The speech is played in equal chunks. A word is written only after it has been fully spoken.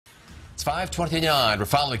It's 5:29. We're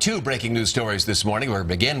following two breaking news stories this morning. We're going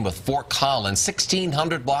to begin with Fort Collins,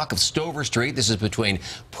 1600 block of Stover Street. This is between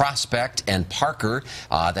Prospect and Parker.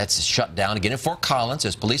 That's shut down again in Fort Collins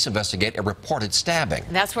as police investigate a reported stabbing.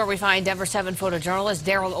 And that's where we find Denver 7 photojournalist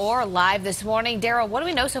Daryl Orr live this morning. Daryl, what do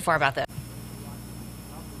we know so far about this?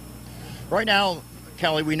 Right now,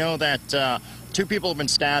 Kelly, we know that two people have been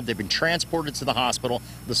stabbed. They've been transported to the hospital.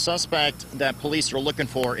 The suspect that police are looking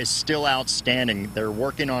for is still outstanding. They're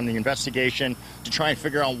working on the investigation to try and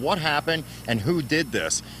figure out what happened and who did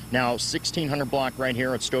this. Now, 1600 block right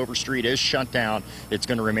here at Stover Street is shut down. It's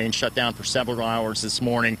going to remain shut down for several hours this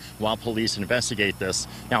morning while police investigate this.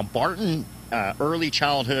 Now, Barton Early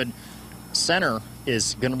Childhood Center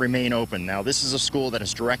is going to remain open. Now, this is a school that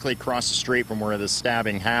is directly across the street from where the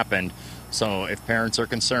stabbing happened. So if parents are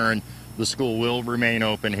concerned, the school will remain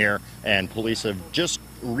open here, and police have just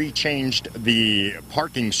rechanged the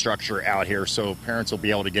parking structure out here so parents will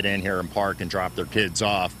be able to get in here and park and drop their kids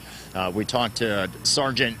off. We talked to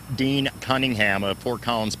Sergeant Dean Cunningham of Fort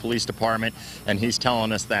Collins Police Department, and he's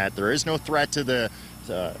telling us that there is no threat to the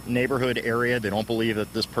neighborhood area. They don't believe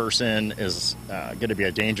that this person is going to be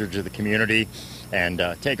a danger to the community. And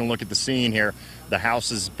taking a look at the scene here, the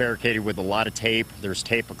house is barricaded with a lot of tape. There's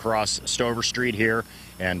tape across Stover Street here,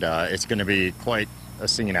 and it's going to be quite a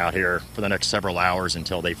scene out here for the next several hours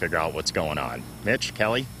until they figure out what's going on. Mitch,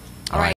 Kelly? All right.